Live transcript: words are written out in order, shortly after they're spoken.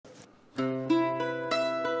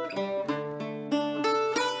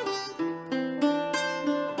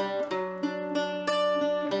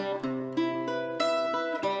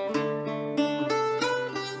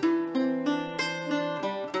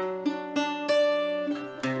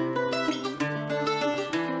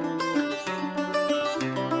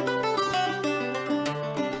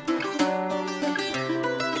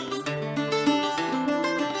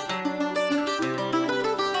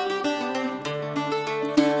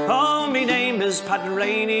is Pat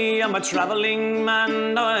Rainey, I'm a travelling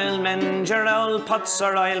man. I'll mend your old pots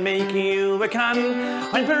or I'll make you a can.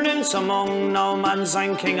 I'm prince among nomads,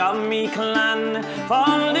 I'm king of me clan.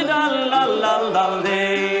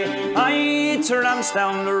 Fall-de-dal-dal-dal-dal-day. I tramps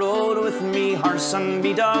down the road with me horse and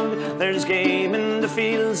me dog. There's game in the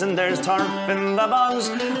fields and there's turf in the bogs.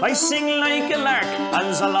 I sing like a lark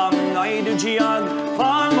as along I do jog.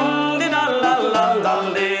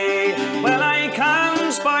 Fall-de-dal-dal-dal-dal-day. Well, I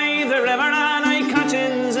comes by the river and I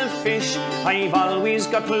catches a fish. I've always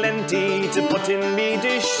got plenty to put in me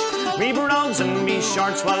dish. Me brogues and me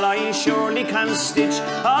shorts, well, I surely can stitch.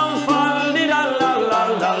 I'll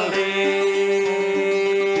fall-de-dal-dal-dal-dal-day.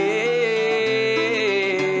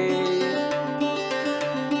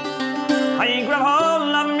 I grab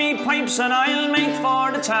hold of me pipes and I'll make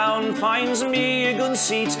for the town. Finds me a good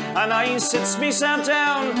seat and I sits myself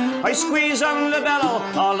down. I squeeze on the bellow,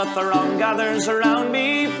 all the throng gathers around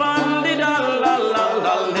me.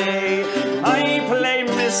 Fall-de-dal-dal-dal-dal-day. I play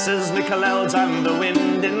Mrs. McLeod's and the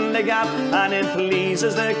wind in the gap, and it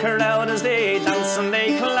pleases the crowd as they dance and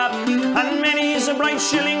they clap. And many's a bright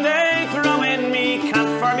shilling they throw in me cap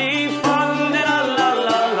for me.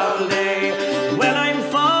 Fall-de-dal-dal-dal-day. Well, I'm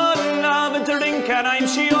fond of a drink and I'm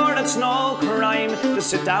sure it's no crime to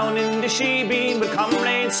sit down in the she-beam with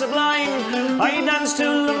comrades sublime. I dance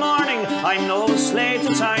till the morning, I'm no slave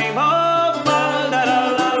to time. Oh,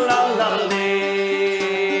 fall-de-dal-dal-dal-day.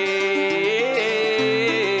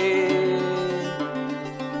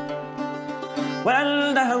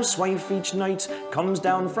 Well, the housewife each night comes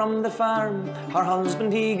down from the farm. Her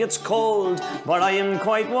husband, he gets cold, but I am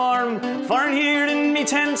quite warm. For here in me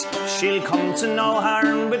tent, she'll come to no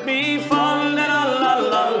harm with me.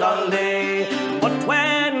 Fall-de-dal-dal-dal-day. But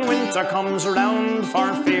when winter comes around,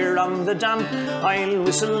 for fear of the damp, I'll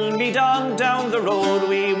whistle me dog down the road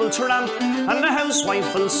we will tramp. And the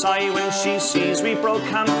housewife will sigh when she sees we broke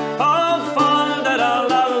camp. Oh,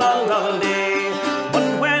 fall-de-dal-dal-dal-day.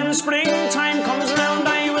 But when springtime comes around,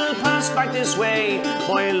 I will pass back this way.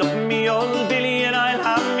 Boil up me old Billy and I'll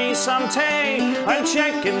have me some tea. I'll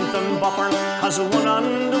check in the buffer, has a one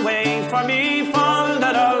on the way for me.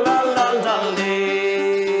 Fall-de-dal-dal-dal-day.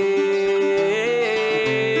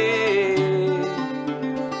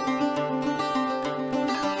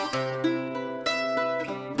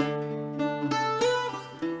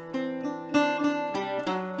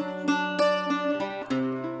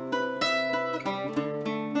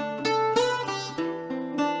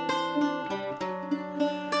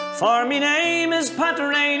 For me name is Pat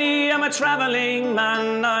Rainey, I'm a travelling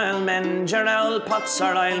man. I'll mend your old pots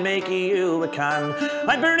or I'll make you a can.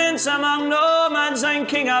 I'm prince among nomads, I'm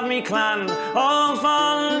king of me clan. Oh,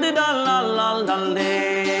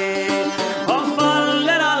 fall-de-dal-dal-dal-day.